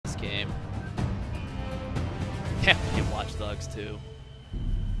Yeah, we can Watch Dogs too.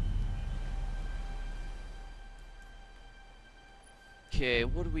 Okay,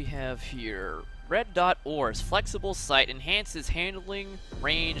 what do we have here? Red dot ores, flexible sight, enhances handling,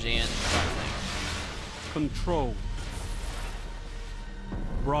 range, and something. Control.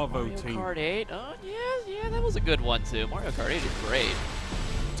 Bravo Mario team. Kart 8? Oh, yeah, that was a good one too. Mario Kart 8 is great.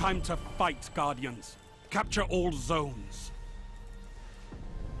 Time to fight, Guardians. Capture all zones.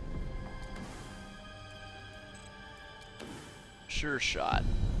 Sure shot.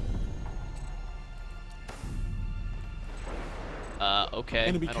 Okay.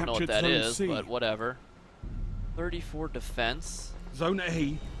 Enemy I don't know what captured that Zone is, C. but whatever. 34 defense. Zone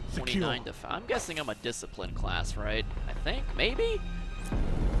A, secure. 29 defense. I'm guessing I'm a discipline class, right? I think? Maybe?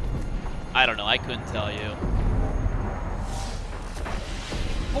 I don't know. I couldn't tell you.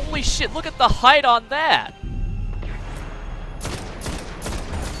 Holy shit, look at the height on that!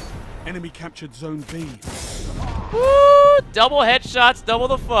 Enemy captured Zone B. Woo! Double headshots, double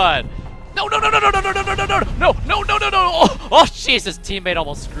the fun. No, no, no, no, no, no, no, no, no, no, no, no, no, no, no, no. Oh, Jesus, teammate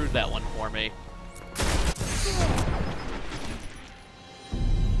almost screwed that one for me.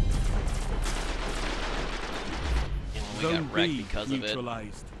 And we Zone got wrecked B because of it.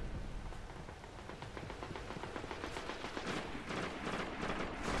 neutralized.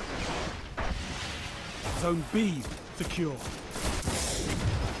 Zone B secure.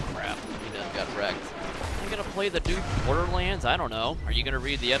 Crap, he done got wrecked. Are you gonna play the new Borderlands? I don't know. Are you gonna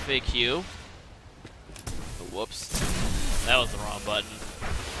read the FAQ? Oh, whoops. That was the wrong button.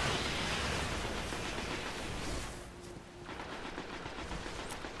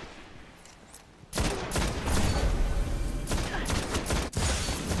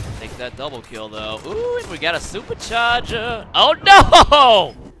 Take that double kill though. Ooh, and we got a supercharger. Oh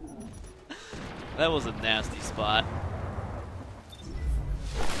no! That was a nasty spot.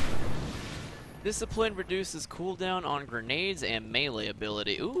 Discipline reduces cooldown on grenades and melee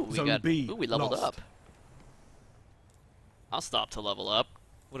ability. Ooh, we Zone B we leveled lost. up. I'll stop to level up.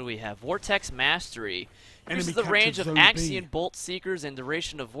 What do we have? Vortex Mastery. Increases the Enemy range of captured Zone Axion B. Bolt Seekers and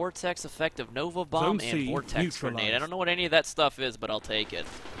duration of Vortex effect of Nova Bomb Zone and C Vortex Grenade. I neutralized. don't know what any of that stuff is, but I'll take it.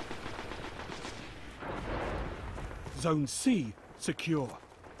 Zone C secure.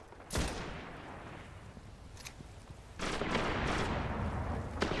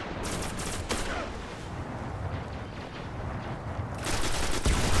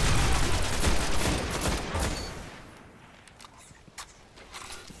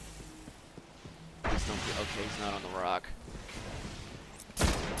 Please don't be, okay, he's not on the rock.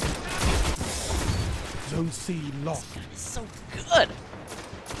 Zone C lost. It's so good.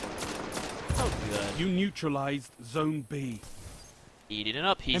 So good. You neutralized Zone B. Heating it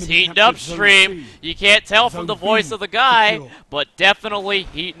up. He's Enemy heating captured upstream. Zone C. You can't tell from Zone the voice B of the guy, secure. but definitely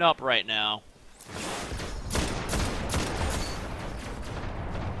heating up right now.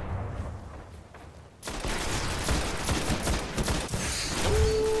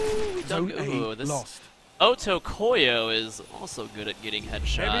 Zone Ooh, A this lost. Otokoyo is also good at getting Heavy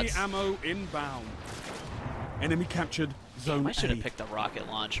headshots. ammo inbound. Enemy captured Zone I should A. have picked the rocket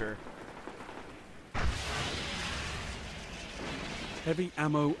launcher. Heavy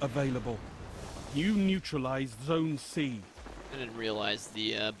ammo available. You neutralized Zone C. I didn't realize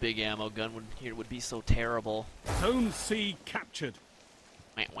the big ammo gun would be so terrible. Zone C captured.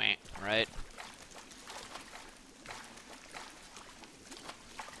 Wah, wah, right?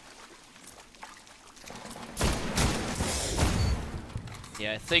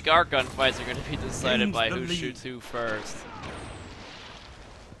 Yeah, I think our gunfights are going to be decided Gains by the who lead. shoots who first.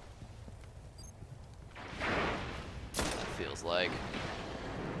 That feels like.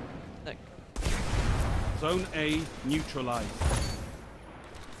 That Zone A neutralized.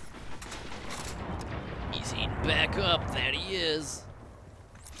 he's heating back up. That he is.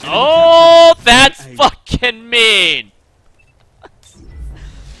 Enemy Oh, captured that's Zone A. fucking mean!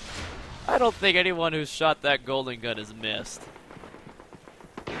 I don't think anyone who's shot that golden gun has missed.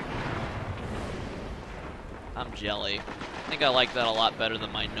 I'm jelly. I think I like that a lot better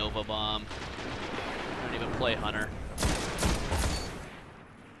than my Nova Bomb. I don't even play Hunter.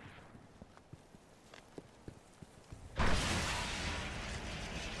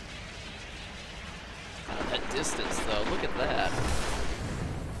 At distance, though, look at that.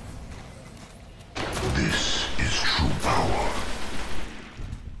 This is true power.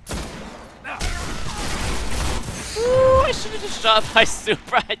 Ooh, I should have just shot my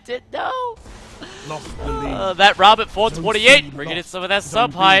super. I didn't know. Lost the lead. That Robert Zone 428, C bringing in lost. some of that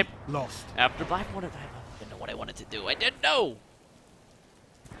Zone sub hype. B lost. After Black wanted, I didn't know what I wanted to do. I didn't know.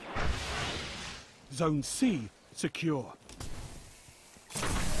 Zone C secure.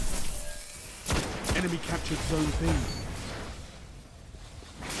 Enemy captured Zone B.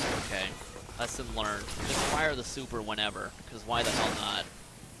 Okay. Lesson learned. Just fire the super whenever, because why the hell not?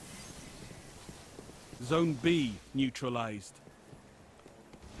 Zone B neutralized.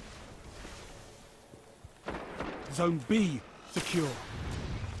 Zone B secure.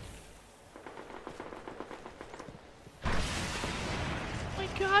 Oh my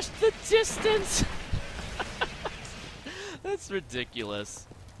gosh, the distance! That's ridiculous.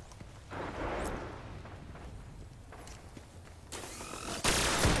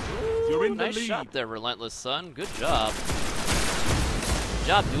 You're in the Nice lead. shot there, Relentless Sun. Good job. Good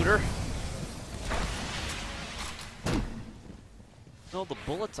job, Duder. No, the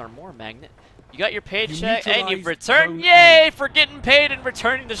bullets are more magnet. You got your paycheck and you've returned. Yay for getting paid and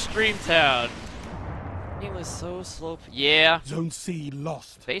returning to Streamtown. Game was so slow. Yeah. Zone C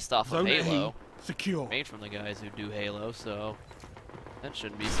lost. Based off Zone of Halo. A secure. Made from the guys who do Halo, so that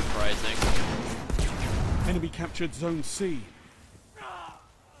shouldn't be surprising. Enemy captured Zone C.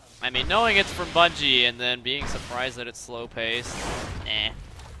 I mean, knowing it's from Bungie and then being surprised that it's slow paced. Eh.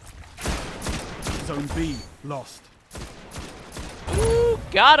 Zone B lost. Ooh,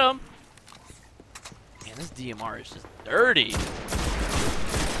 got him. Man, this DMR is just dirty.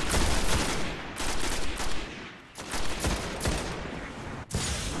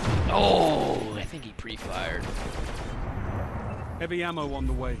 Oh, I think he pre-fired. Heavy ammo on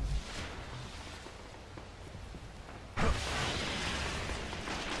the way.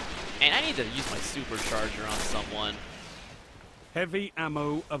 Man, I need to use my supercharger on someone. Heavy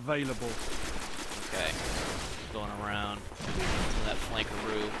ammo available. Okay. Going around to that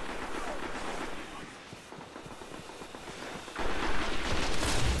flankaroo.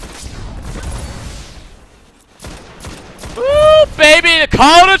 Woo, baby!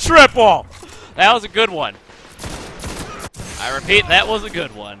 Call it a triple! That was a good one. I repeat, that was a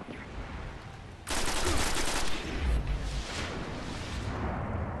good one.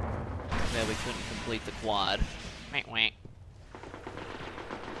 Yeah, we couldn't complete the quad. Wank, wank.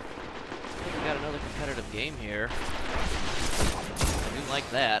 I think we got another competitive game here. I do like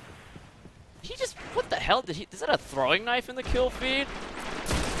that. He just, what the hell did he, is that a throwing knife in the kill feed?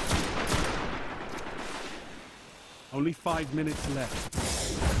 Only 5 minutes left.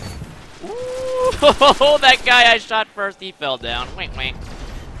 Ooh, that guy I shot first, he fell down. Wink, wink.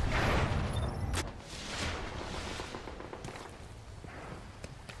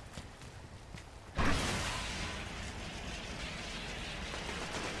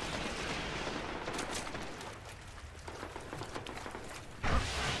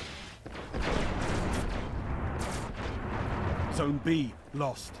 Zone B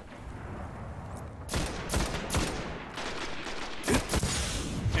lost.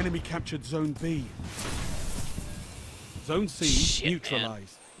 Enemy captured Zone B. Zone C Shit,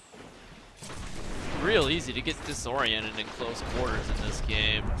 neutralized. Man. Real easy to get disoriented in close quarters in this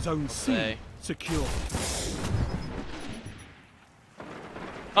game. Zone C secure.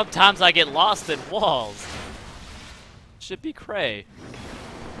 Sometimes I get lost in walls. Should be cray.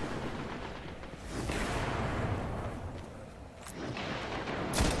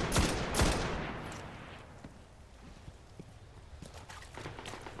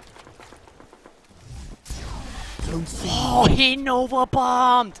 Zone C. Oh, he Nova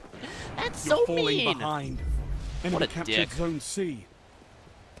bombed. That's You're so falling mean. behind. Enemy What a captured dick. Zone C.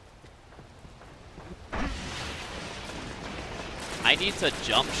 I need to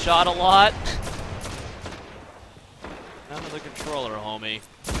jump shot a lot. Down to the controller, homie.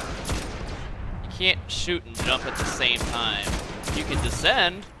 You can't shoot and jump at the same time. You can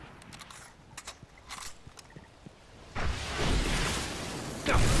descend.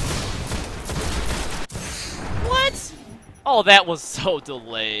 What? Oh, that was so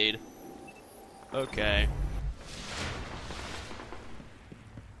delayed. Okay.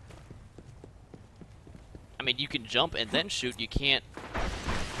 I mean, you can jump and then shoot. You can't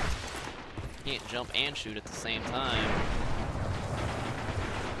jump and shoot at the same time.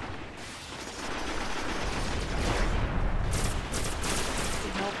 What the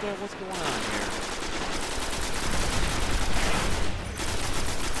hell there? What's going on here?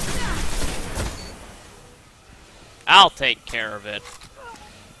 I'll take care of it.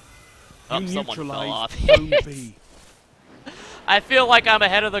 Oh, someone fell off. Zone B. I feel like I'm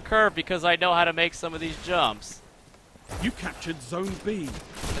ahead of the curve because I know how to make some of these jumps. You captured Zone B.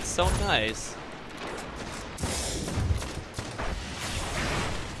 It's so nice.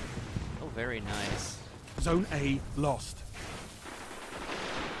 Oh, very nice. Zone A lost.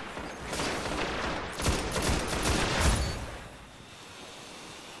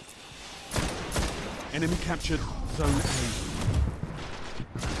 Enemy captured Zone A.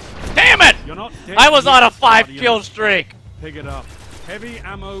 Damn it! You're not dead I was on a yet, 5-kill Guardian. streak. Pick it up. Heavy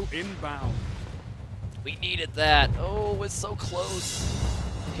ammo inbound. We needed that. Oh, it's so close.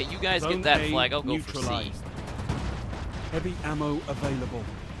 Okay, you guys Zone get that A flag. I'll go for C. neutralized. Heavy ammo available.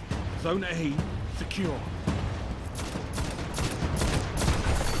 Zone A secure.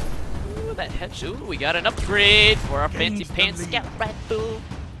 Ooh, that headshot. Ooh, we got an upgrade for our fancy Gains the pants lead. scout rifle.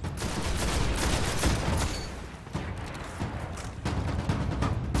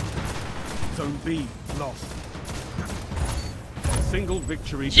 Zone B lost. Single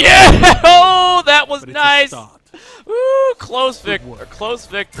victory. Yeah! Oh, that was But it's a nice. start. Ooh, close Good work. close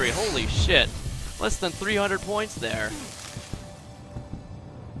victory. Holy shit. Less than 300 points there.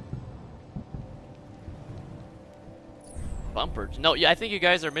 Bumper. No, yeah, I think you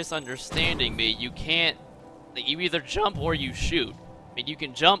guys are misunderstanding me. You can't. Like, you either jump or you shoot. I mean, you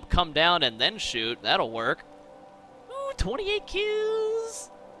can jump, come down, and then shoot. That'll work. Ooh, 28 kills.